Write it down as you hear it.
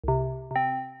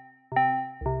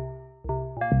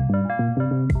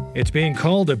It's being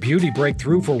called a beauty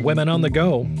breakthrough for women on the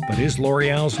go, but is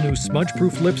L'Oreal's new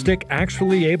smudge-proof lipstick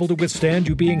actually able to withstand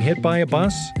you being hit by a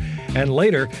bus? And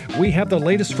later, we have the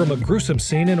latest from a gruesome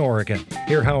scene in Oregon.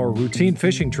 Hear how a routine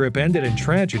fishing trip ended in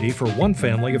tragedy for one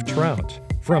family of trout.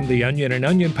 From The Onion and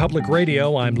Onion Public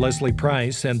Radio, I'm Leslie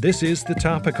Price, and this is The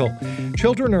Topical.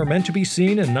 Children are meant to be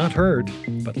seen and not heard,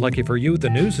 but lucky for you, the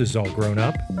news is all grown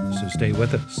up, so stay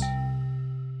with us.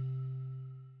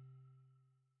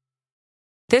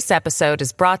 This episode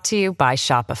is brought to you by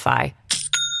Shopify.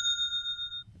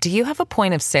 Do you have a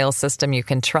point of sale system you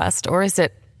can trust, or is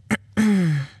it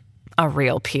a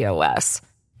real POS?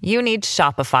 You need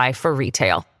Shopify for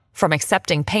retail. From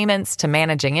accepting payments to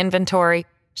managing inventory,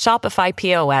 Shopify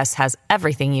POS has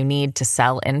everything you need to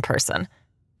sell in person.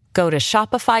 Go to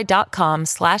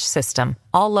shopify.com/system,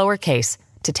 all lowercase,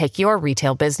 to take your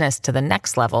retail business to the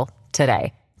next level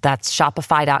today. That's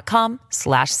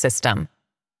shopify.com/system.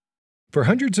 For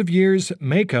hundreds of years,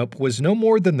 makeup was no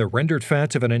more than the rendered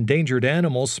fat of an endangered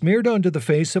animal smeared onto the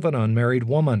face of an unmarried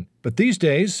woman. But these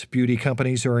days, beauty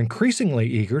companies are increasingly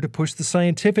eager to push the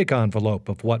scientific envelope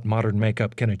of what modern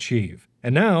makeup can achieve.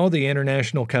 And now, the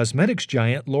international cosmetics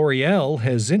giant L'Oreal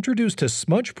has introduced a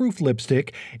smudge-proof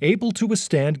lipstick able to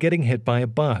withstand getting hit by a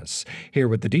bus. Here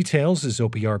with the details is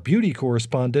OPR beauty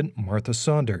correspondent Martha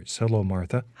Saunders. Hello,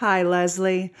 Martha. Hi,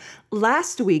 Leslie.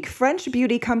 Last week, French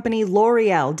beauty company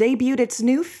L'Oreal debuted its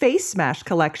new Face Smash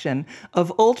collection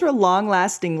of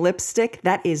ultra-long-lasting lipstick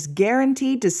that is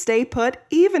guaranteed to stay put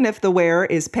even if the wearer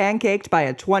is pancaked by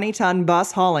a 20-ton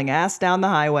bus hauling ass down the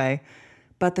highway.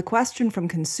 But the question from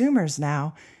consumers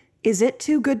now, is it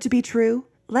too good to be true?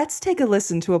 Let's take a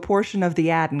listen to a portion of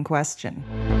the ad in question.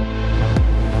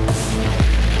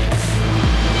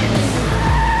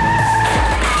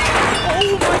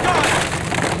 Oh my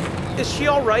God! Is she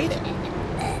all right?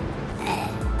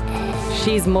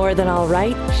 She's more than all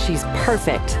right. She's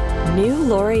perfect. New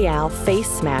L'Oreal Face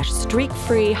Smash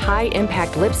streak-free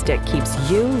high-impact lipstick keeps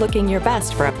you looking your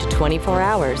best for up to 24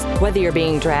 hours, whether you're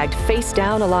being dragged face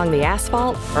down along the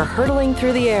asphalt or hurtling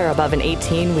through the air above an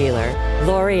 18-wheeler.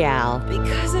 L'Oreal.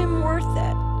 Because I'm worth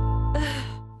it.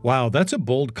 Wow, that's a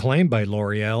bold claim by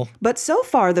L'Oreal. But so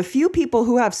far, the few people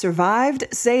who have survived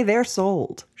say they're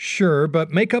sold. Sure,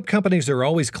 but makeup companies are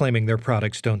always claiming their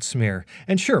products don't smear.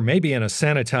 And sure, maybe in a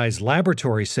sanitized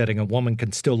laboratory setting, a woman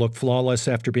can still look flawless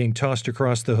after being tossed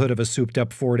across the hood of a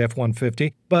souped-up Ford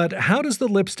F-150. But how does the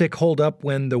lipstick hold up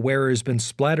when the wearer has been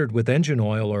splattered with engine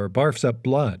oil or barfs up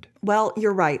blood? Well,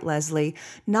 you're right, Leslie.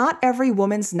 Not every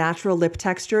woman's natural lip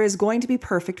texture is going to be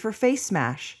perfect for Face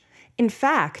Smash. In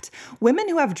fact, women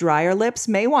who have drier lips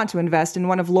may want to invest in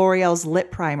one of L'Oreal's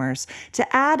lip primers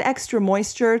to add extra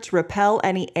moisture to repel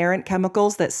any errant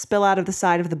chemicals that spill out of the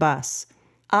side of the bus.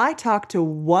 I talked to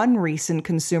one recent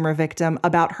consumer victim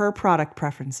about her product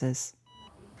preferences.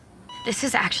 This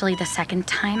is actually the second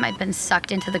time I've been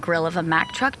sucked into the grill of a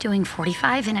Mack truck doing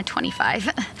 45 in a 25.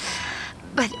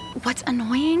 But what's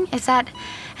annoying is that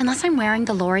unless I'm wearing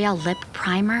the L'Oreal lip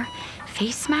primer,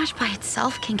 Face Smash by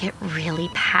itself can get really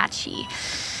patchy.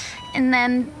 And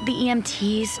then the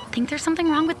EMTs think there's something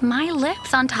wrong with my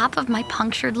lips on top of my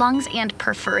punctured lungs and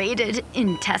perforated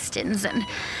intestines and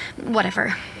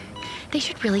whatever. They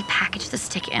should really package the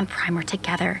stick and primer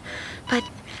together. But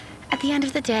at the end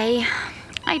of the day,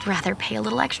 I'd rather pay a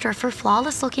little extra for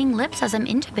flawless-looking lips as I'm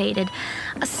intubated,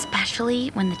 especially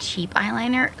when the cheap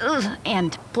eyeliner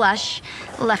and blush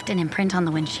left an imprint on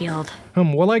the windshield.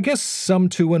 Well, I guess some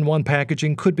 2-in-1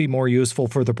 packaging could be more useful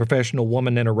for the professional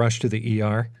woman in a rush to the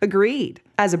ER. Agreed.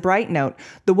 As a bright note,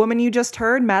 the woman you just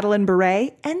heard, Madeline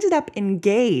Beret, ended up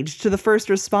engaged to the first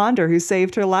responder who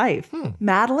saved her life.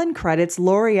 Madeline credits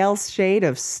L'Oreal's shade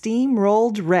of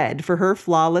steam-rolled red for her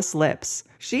flawless lips.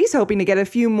 She's hoping to get a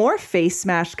few more Face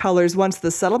Smash colors once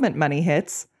the settlement money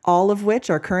hits, all of which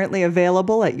are currently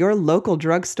available at your local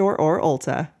drugstore or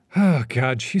Ulta. Oh,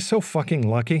 God, she's so fucking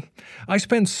lucky. I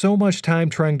spend so much time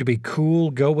trying to be cool,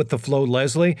 go with the flow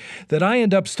Leslie, that I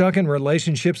end up stuck in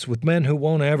relationships with men who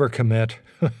won't ever commit.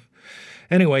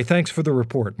 Anyway, thanks for the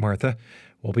report, Martha.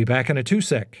 We'll be back in a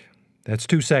 2-sec. That's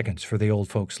 2 seconds for the old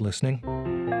folks listening.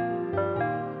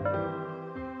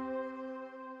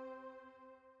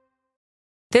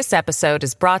 This episode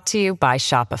is brought to you by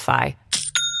Shopify.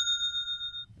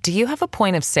 Do you have a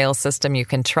point of sale system you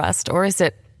can trust, or is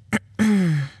it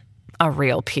a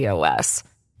real POS?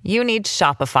 You need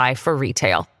Shopify for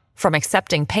retail. From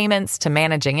accepting payments to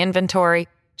managing inventory,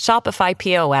 Shopify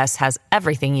POS has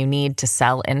everything you need to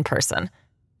sell in person.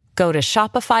 Go to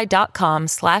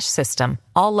shopify.com/system,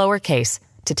 all lowercase,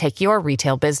 to take your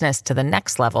retail business to the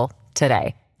next level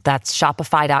today. That's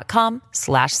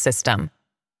shopify.com/system.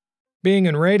 Being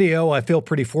in radio, I feel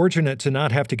pretty fortunate to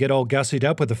not have to get all gussied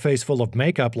up with a face full of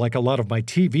makeup like a lot of my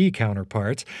TV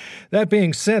counterparts. That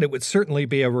being said, it would certainly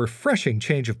be a refreshing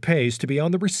change of pace to be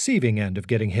on the receiving end of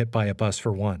getting hit by a bus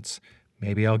for once.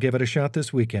 Maybe I'll give it a shot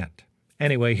this weekend.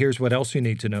 Anyway, here's what else you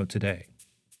need to know today.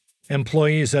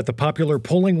 Employees at the popular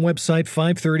polling website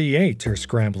 538 are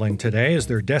scrambling today as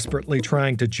they're desperately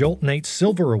trying to jolt Nate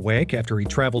Silver awake after he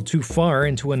traveled too far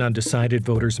into an undecided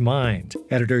voter's mind.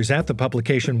 Editors at the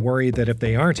publication worry that if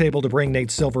they aren't able to bring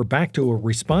Nate Silver back to a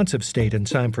responsive state in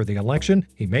time for the election,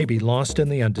 he may be lost in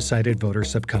the undecided voter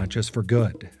subconscious for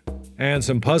good. And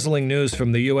some puzzling news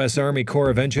from the U.S. Army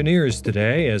Corps of Engineers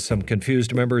today, as some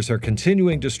confused members are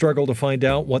continuing to struggle to find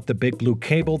out what the big blue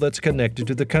cable that's connected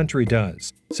to the country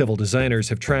does. Civil designers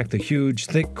have tracked the huge,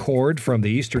 thick cord from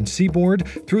the eastern seaboard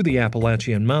through the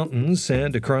Appalachian Mountains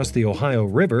and across the Ohio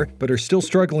River, but are still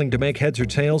struggling to make heads or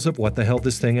tails of what the hell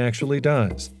this thing actually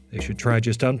does. They should try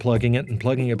just unplugging it and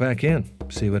plugging it back in.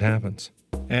 See what happens.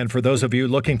 And for those of you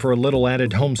looking for a little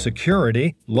added home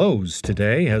security, Lowe's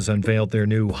today has unveiled their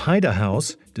new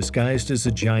Hide-A-House, disguised as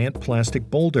a giant plastic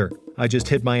boulder. I just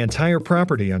hid my entire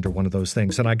property under one of those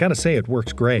things, and I gotta say it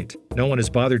works great. No one has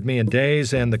bothered me in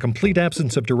days, and the complete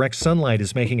absence of direct sunlight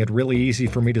is making it really easy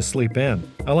for me to sleep in.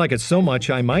 I like it so much,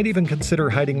 I might even consider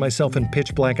hiding myself in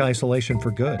pitch-black isolation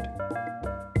for good.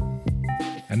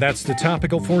 And that's the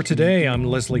Topical for today. I'm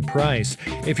Leslie Price.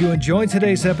 If you enjoyed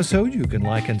today's episode, you can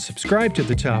like and subscribe to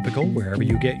The Topical wherever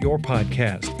you get your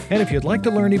podcast. And if you'd like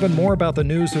to learn even more about the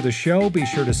news of the show, be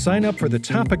sure to sign up for The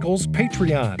Topical's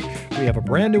Patreon. We have a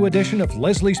brand new edition of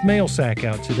Leslie's Mail Sack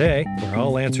out today, where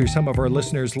I'll answer some of our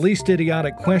listeners' least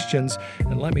idiotic questions.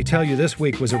 And let me tell you, this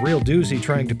week was a real doozy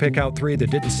trying to pick out 3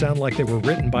 that didn't sound like they were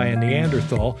written by a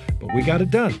Neanderthal, but we got it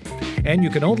done. And you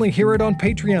can only hear it on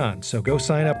Patreon, so go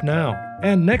sign up now.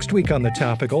 And next week on The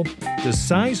Topical, does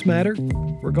size matter?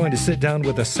 We're going to sit down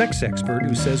with a sex expert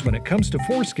who says when it comes to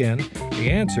foreskin,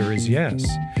 the answer is yes.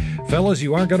 Fellas,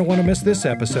 you aren't going to want to miss this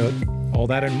episode. All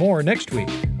that and more next week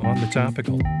on The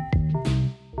Topical.